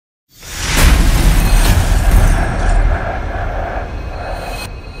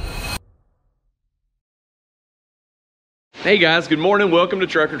Hey guys, good morning. Welcome to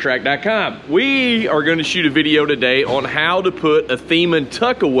TruckerTrack.com. We are going to shoot a video today on how to put a Thieman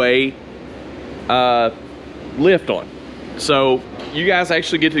tuckaway lift on. So you guys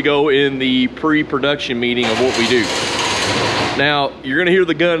actually get to go in the pre-production meeting of what we do. Now, you're going to hear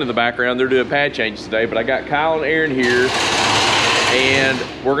the gun in the background. They're doing pad changes today, but I got Kyle and Aaron here,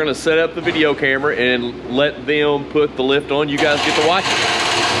 and we're going to set up the video camera and let them put the lift on. You guys get to watch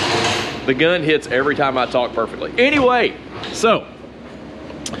it. The gun hits every time I talk perfectly. Anyway, so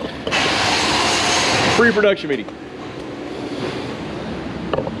pre-production meeting.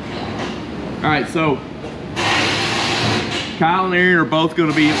 All right, so Kyle and Aaron are both going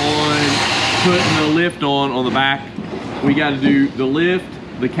to be on putting the lift on the back. We got to do the lift,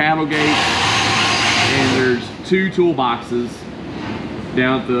 the cattle gate, and there's two toolboxes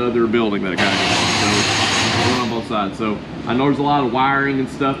down at the other building that I got to go on. So one on both sides. So I know there's a lot of wiring and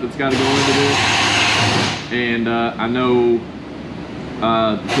stuff that's got to go into this, and I know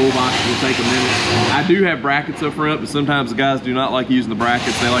the toolbox will take a minute. I do have brackets up front, but sometimes the guys do not like using the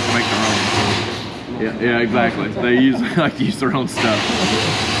brackets. They like to make their own. Yeah, exactly. They like to use their own stuff.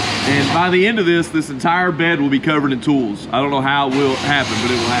 And by the end of this entire bed will be covered in tools. I don't know how it will happen, but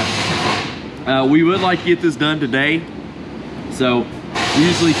it will happen. We would like to get this done today. So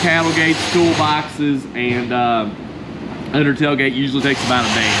usually cattle gates, toolboxes, and under tailgate usually takes about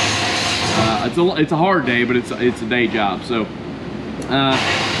a day. It's a hard day, but it's a day job. So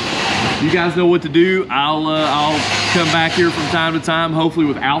you guys know what to do. I'll come back here from time to time, hopefully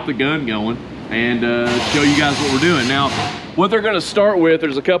without the gun going, and show you guys what we're doing. Now, what they're going to start with,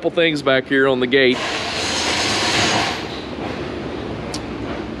 there's a couple things back here on the gate.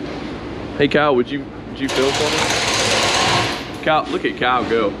 Hey Kyle, would you film for me? Kyle, look at Kyle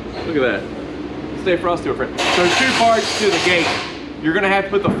go. Look at that. Stay frosty, my friend. So there's two parts to the gate. You're going to have to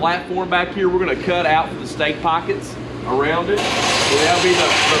put the platform back here. We're going to cut out the stake pockets around it. So that'll be the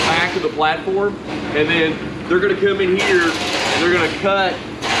back of the platform. And then they're going to come in here and they're going to cut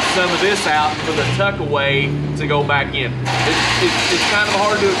some of this out for the tuck away to go back in. It's kind of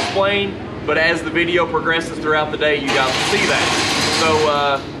hard to explain, but as the video progresses throughout the day, you guys will see that. So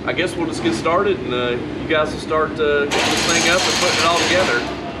I guess we'll just get started, and you guys will start getting this thing up and putting it all together,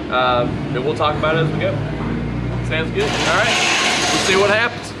 and we'll talk about it as we go. Sounds good? All right, we'll see what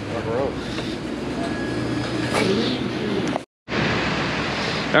happens.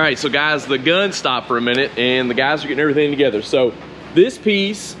 All right, so guys, the gun stopped for a minute, and the guys are getting everything together. So this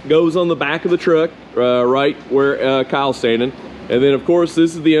piece goes on the back of the truck, right where Kyle's standing. And then of course,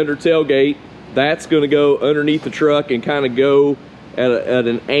 this is the under tailgate. That's gonna go underneath the truck and kind of go at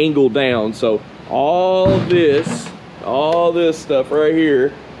an angle down. So all this stuff right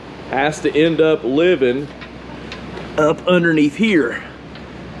here has to end up living up underneath here.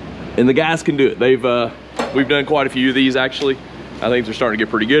 And the guys can do it. We've done quite a few of these actually. I think they're starting to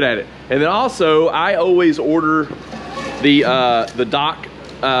get pretty good at it. And then also, I always order the dock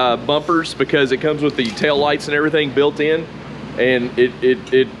bumpers because it comes with the tail lights and everything built in, and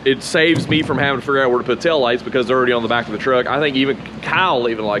it saves me from having to figure out where to put tail lights because they're already on the back of the truck. I think even Kyle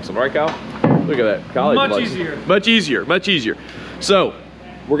even likes them, right Kyle? Look at that. Kyle much easier. Much easier, much easier. So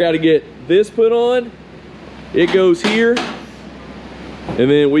we're got to get this put on. It goes here, and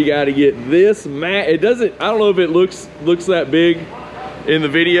then we got to get this mat. It doesn't, I don't know if it looks that big in the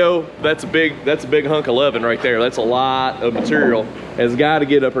video. That's a big hunk of 11 right there. That's a lot of material. Has got to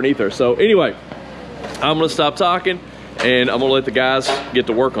get underneath there. So anyway, I'm gonna stop talking and I'm gonna let the guys get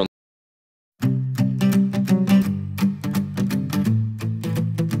to work on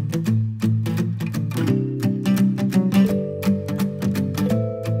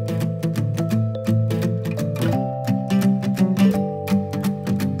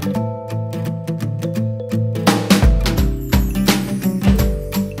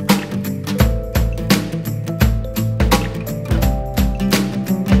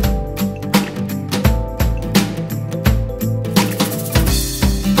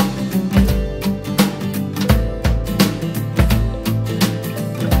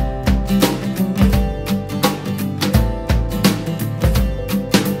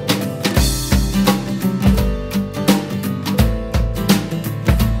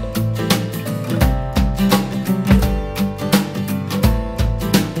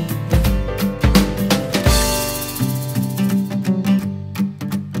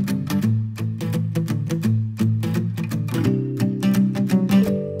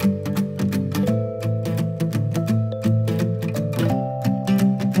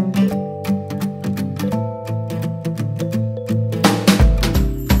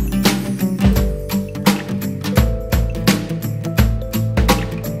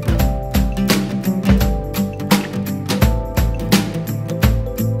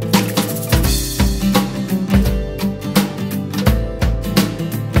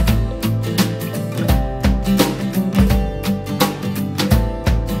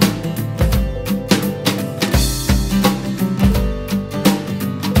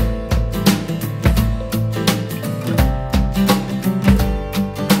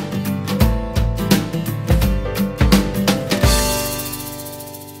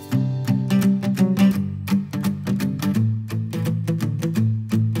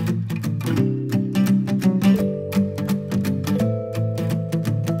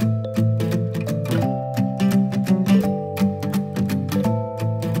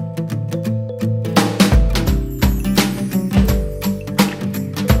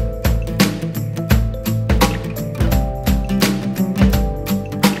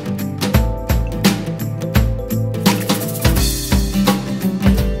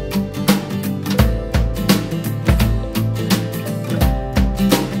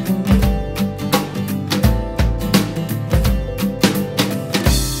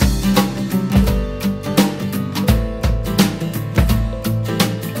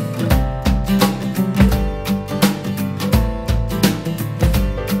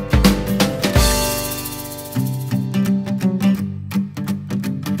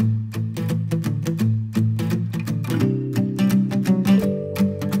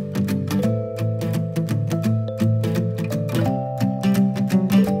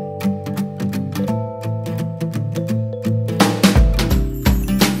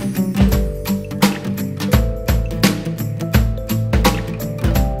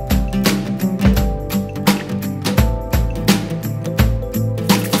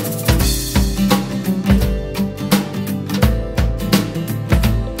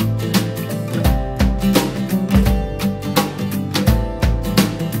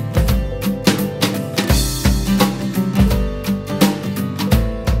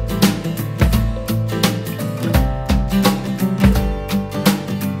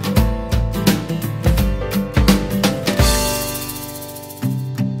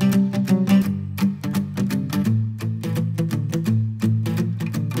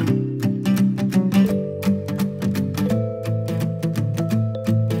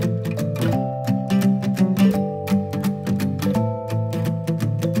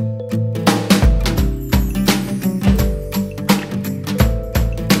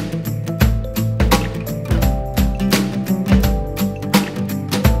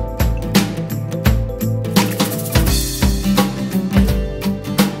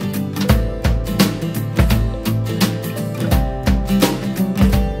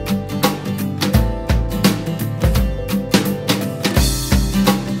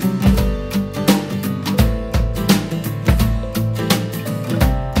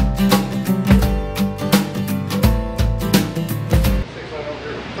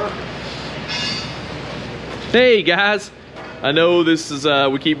Hey guys, I know this is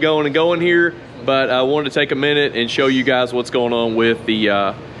we keep going and going here, but I wanted to take a minute and show you guys what's going on with the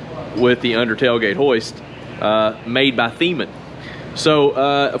under tailgate hoist made by Thieman. So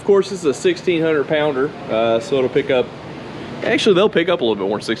of course this is a 1,600 pounder, so it'll pick up, actually they'll pick up a little bit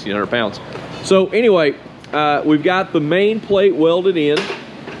more than 1,600 pounds. So anyway, we've got the main plate welded in,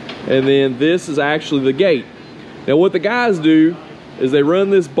 and then this is actually the gate. Now what the guys do is they run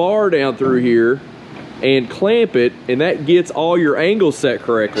this bar down through here and clamp it, and that gets all your angles set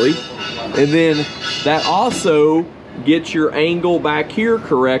correctly, and then that also gets your angle back here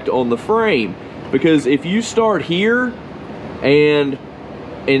correct on the frame. Because if you start here and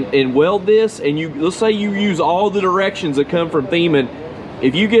weld this, and let's say you use all the directions that come from Thieman,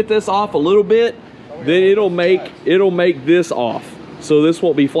 if you get this off a little bit, then it'll make this off, so this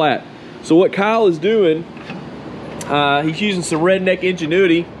won't be flat. So what Kyle is doing, he's using some redneck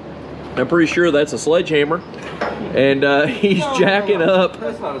ingenuity. I'm pretty sure that's a sledgehammer, and he's jacking up.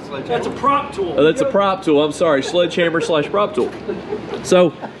 That's not a sledgehammer. That's a prop tool. Oh, that's a prop tool. I'm sorry, sledgehammer slash prop tool.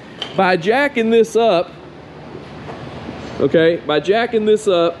 So by jacking this up, okay, by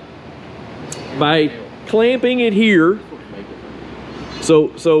clamping it here,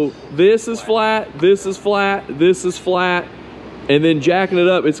 so this is flat, this is flat, this is flat, and then jacking it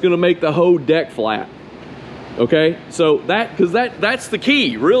up, it's going to make the whole deck flat. Okay, so that's the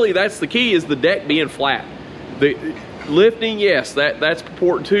key. Really, that's the key, is the deck being flat. The lifting, yes, that's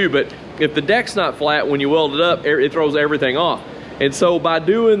important too, but if the deck's not flat when you weld it up, it throws everything off. And so by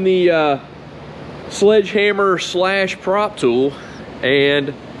doing the sledgehammer slash prop tool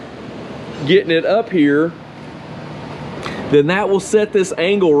and getting it up here, then that will set this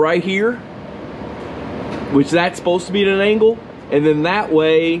angle right here, which that's supposed to be at an angle, and then that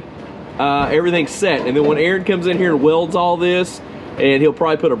way everything's set. And then when Aaron comes in here and welds all this, and he'll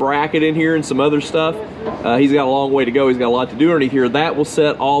probably put a bracket in here and some other stuff, he's got a long way to go, he's got a lot to do underneath here, that will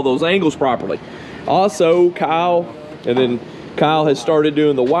set all those angles properly. Also, Kyle has started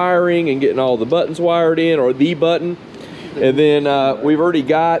doing the wiring and getting all the buttons wired in, or the button. And then we've already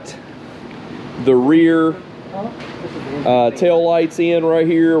got the rear tail lights in right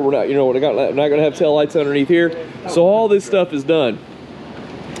here. We're not gonna have tail lights underneath here. So all this stuff is done.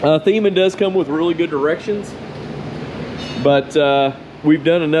 Thieman does come with really good directions, but we've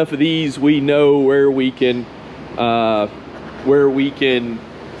done enough of these. We know where we can not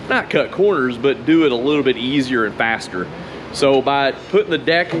cut corners, but do it a little bit easier and faster. So by putting the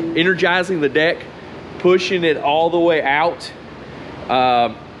deck, energizing the deck, pushing it all the way out,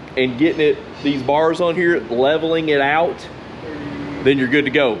 and getting these bars on here, leveling it out, then you're good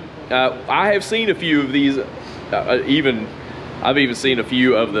to go. I have seen a few of these, I've even seen a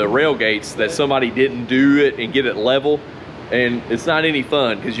few of the rail gates that somebody didn't do it and get it level, and it's not any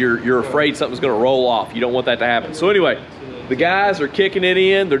fun because you're afraid something's going to roll off. You don't want that to happen. So anyway, the guys are kicking it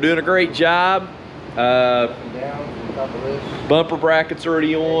in. They're doing a great job. Bumper brackets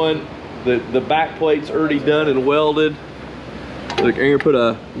already on. The back plate's already done and welded. Look, Aaron put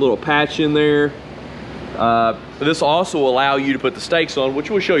a little patch in there. This will also allow you to put the stakes on,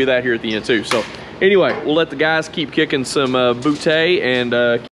 which we'll show you that here at the end too. So anyway, we'll let the guys keep kicking some bootay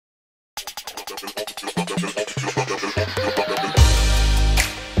and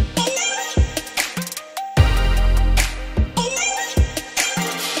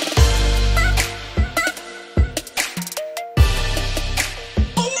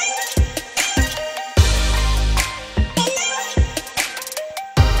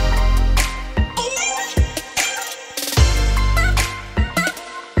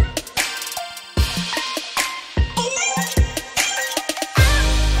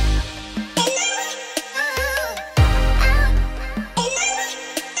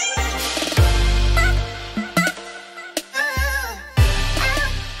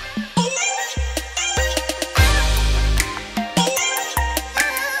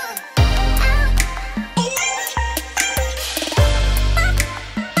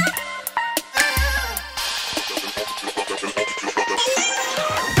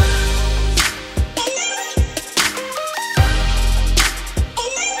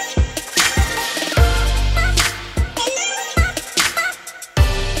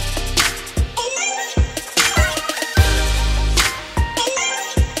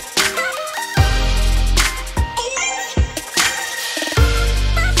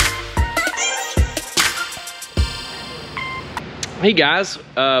Hey guys,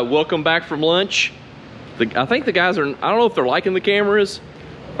 welcome back from lunch. I think the guys are, I don't know if they're liking the cameras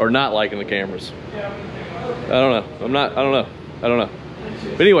or not liking the cameras. I don't know.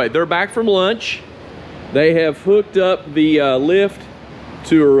 But anyway, they're back from lunch. They have hooked up the lift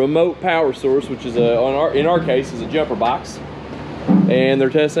to a remote power source, which is in our case is a jumper box, and they're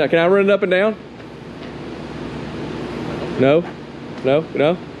testing out. Can I run it up and down? No, no,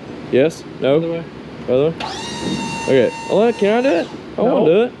 no, yes, no. Other way. Other way. Okay. Well, can I do it? I want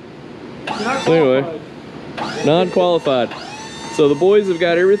to do it. So anyway, non-qualified. So the boys have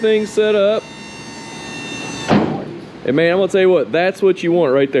got everything set up. And man, I'm gonna tell you what, that's what you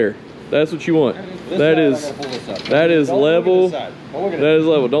want right there. That's what you want. That is level. That is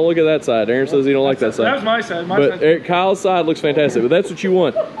level. Don't look at that side. Aaron says he don't like that side. That was my side. But Kyle's side looks fantastic. But that's what you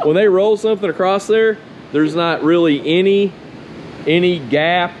want. When they roll something across there, there's not really any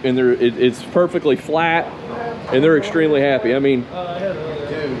gap, and it's perfectly flat, and they're extremely happy. I mean,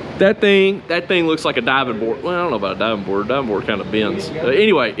 that thing looks like a diving board. Well, I don't know about a diving board. A diving board kind of bends.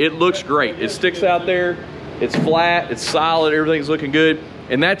 Anyway, it looks great. It sticks out there. It's flat. It's solid. Everything's looking good.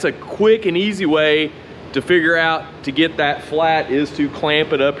 And that's a quick and easy way to figure out to get that flat is to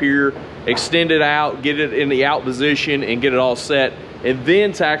clamp it up here, extend it out, get it in the out position, and get it all set, and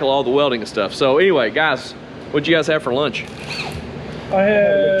then tackle all the welding and stuff. So anyway, guys, what'd you guys have for lunch? I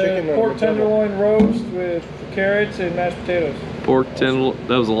had pork tenderloin roast with carrots and mashed potatoes. Pork tenderloin,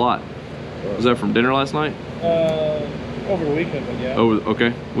 that was a lot. Was that from dinner last night? Over the weekend, but yeah.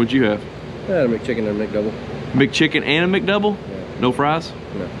 Okay, what'd you have? I had a McChicken and a McDouble. McChicken and a McDouble? Yeah. No fries?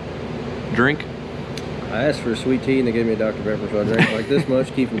 No. Drink? I asked for a sweet tea and they gave me a Dr. Pepper, so I drank like this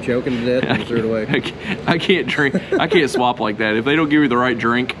much, keep from choking to death, and threw it away. I can't drink. I can't swap like that. If they don't give you the right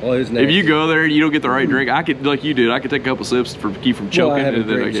drink, well, if you go there and you don't get the right drink, I could, like you did, I could take a couple sips to keep from choking. Well, I haven't and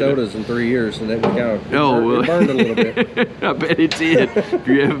then drank sodas in 3 years, and that kind of it burned a little bit. I bet it did.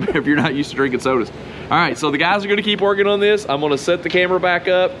 if you're not used to drinking sodas. All right, so the guys are going to keep working on this. I'm going to set the camera back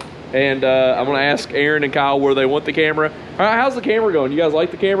up. And I'm gonna ask Aaron and Kyle where they want the camera. All right, how's the camera going? You guys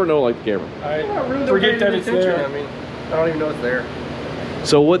like the camera or don't like the camera? I forget that it's there. I mean, I don't even know it's there.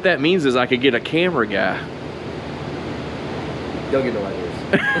 So what that means is I could get a camera guy. You'll get no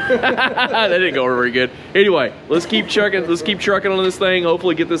ideas. That didn't go over very good. Anyway, let's keep trucking. Let's keep trucking on this thing.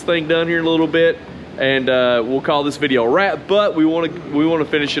 Hopefully get this thing done here in a little bit. And we'll call this video a wrap, but we want to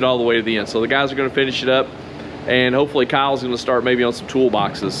finish it all the way to the end. So the guys are gonna finish it up. And hopefully Kyle's gonna start maybe on some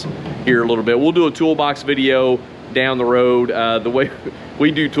toolboxes here a little bit. We'll do a toolbox video down the road. The way we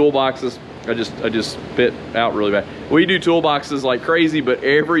do toolboxes, I just spit out really bad. We do toolboxes like crazy, but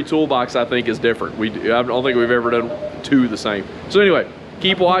every toolbox I think is different. I don't think we've ever done two the same. So anyway,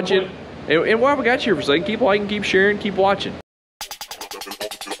 keep watching. And while we got you here for a second, keep liking, keep sharing, keep watching.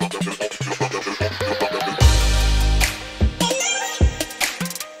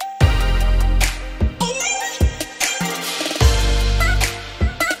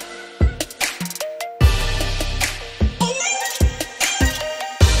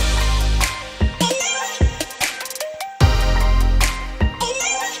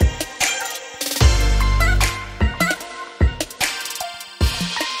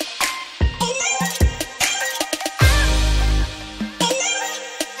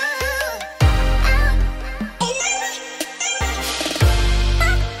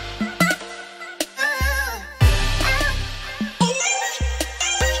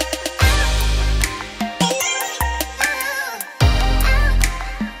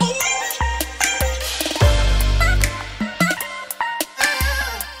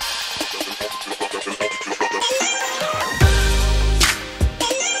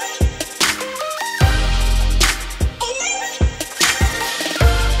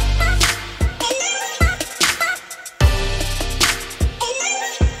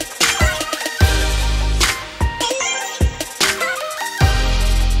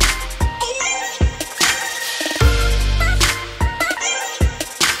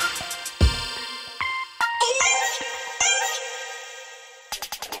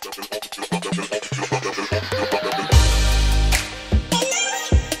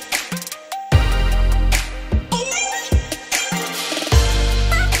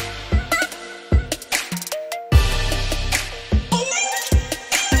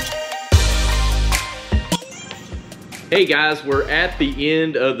 Hey guys, we're at the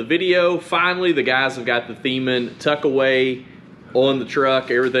end of the video. Finally, the guys have got the Thieman tuck away on the truck.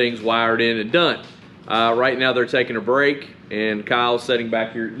 Everything's wired in and done. Right now they're taking a break and Kyle's sitting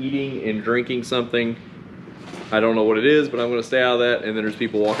back here eating and drinking something. I don't know what it is, but I'm gonna stay out of that. And then there's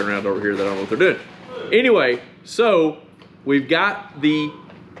people walking around over here that I don't know what they're doing. Anyway, so we've got the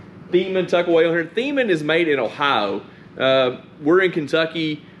Thieman tuck away on here. Thieman is made in Ohio. We're in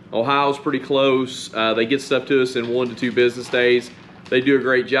Kentucky. Ohio's pretty close. They get stuff to us in 1 to 2 business days. They do a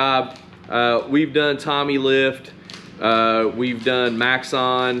great job. We've done Tommy Lift. We've done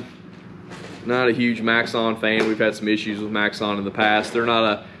Maxon. Not a huge Maxon fan. We've had some issues with Maxon in the past. They're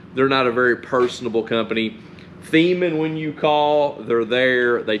not a very personable company. Thieman, when you call, they're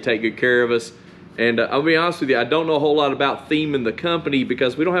there. They take good care of us. And I'll be honest with you, I don't know a whole lot about Thieman, the company,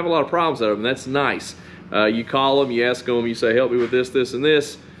 because we don't have a lot of problems out of them. That's nice. You call them, you ask them, you say, help me with this, this, and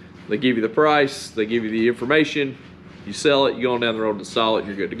this. They give you the price, they give you the information, you sell it, you go on down the road and install it,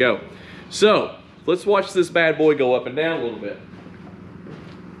 you're good to go. So, let's watch this bad boy go up and down a little bit.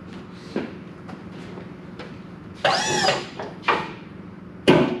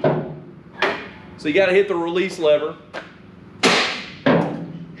 So you gotta hit the release lever,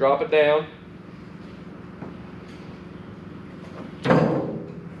 drop it down.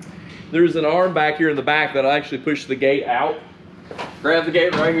 There's an arm back here in the back that'll actually push the gate out. Grab the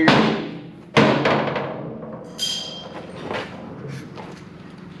gate right here.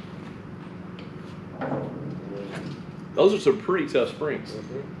 Those are some pretty tough springs.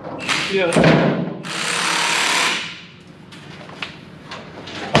 Yeah.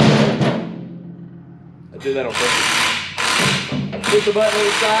 I did that on purpose. Push the button on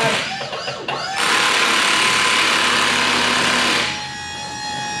the side.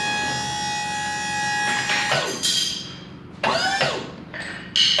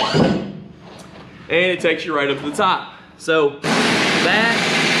 And it takes you right up to the top. So that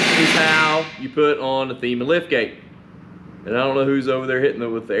is how you put on a Thieman liftgate. And I don't know who's over there hitting it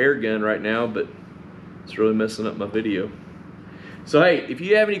with the air gun right now, but it's really messing up my video. So hey, if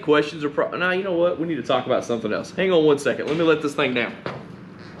you have any questions or now you know what? We need to talk about something else. Hang on one second. Let me let this thing down.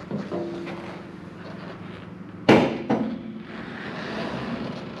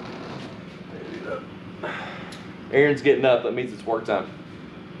 Aaron's getting up. That means it's work time.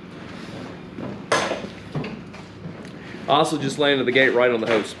 Also just landed the gate right on the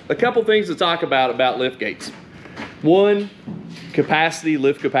hose. A couple things to talk about lift gates. One, capacity,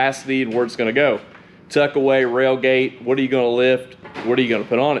 lift capacity, and where it's gonna go. Tuck away, rail gate, what are you gonna lift? What are you gonna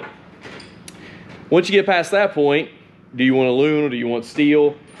put on it? Once you get past that point, do you want aluminum, do you want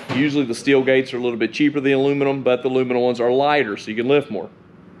steel? Usually the steel gates are a little bit cheaper than aluminum, but the aluminum ones are lighter, so you can lift more.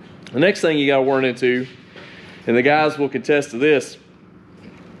 The next thing you gotta run into, and the guys will contest to this,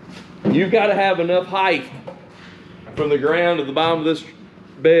 you've gotta have enough height from the ground to the bottom of this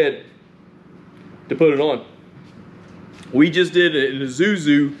bed to put it on. We just did an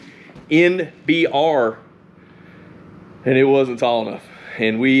Isuzu NBR and it wasn't tall enough.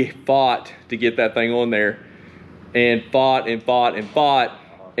 And we fought to get that thing on there and fought and fought and fought,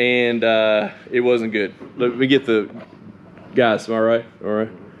 and it wasn't good. Let me get the guys, am I right? All right.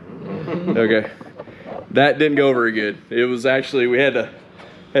 Okay. That didn't go very good. It was actually, we had a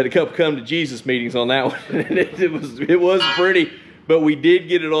couple come to Jesus meetings on that one. it was pretty, but we did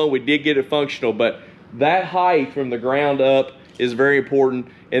get it on, we did get it functional, but that height from the ground up is very important.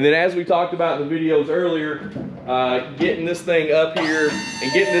 And then as we talked about in the videos earlier, getting this thing up here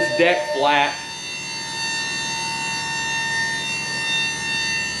and getting this deck flat.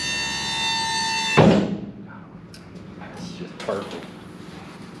 That's just perfect.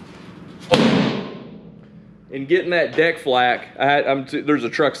 And getting that deck flat, there's a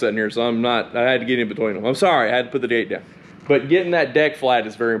truck sitting here, so I had to get in between them. I'm sorry, I had to put the gate down. But getting that deck flat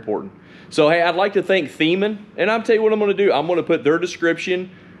is very important. So hey, I'd like to thank Thieman, and I'll tell you what I'm gonna do. I'm gonna put their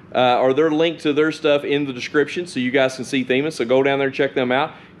description, or their link to their stuff in the description so you guys can see Thieman. So go down there and check them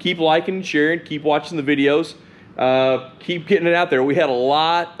out. Keep liking and sharing, keep watching the videos, keep getting it out there. We had a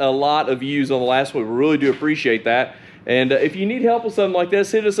lot of views on the last one. We really do appreciate that. And if you need help with something like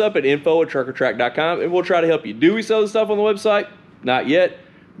this, hit us up at info@truckertrack.com and we'll try to help you. Do we sell the stuff on the website? Not yet,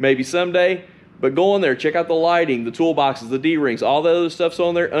 maybe someday. But go on there, check out the lighting, the toolboxes, the D-rings, all the other stuff's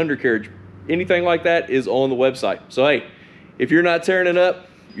on there, undercarriage. Anything like that is on the website. So hey, if you're not tearing it up,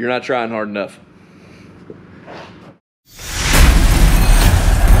 you're not trying hard enough.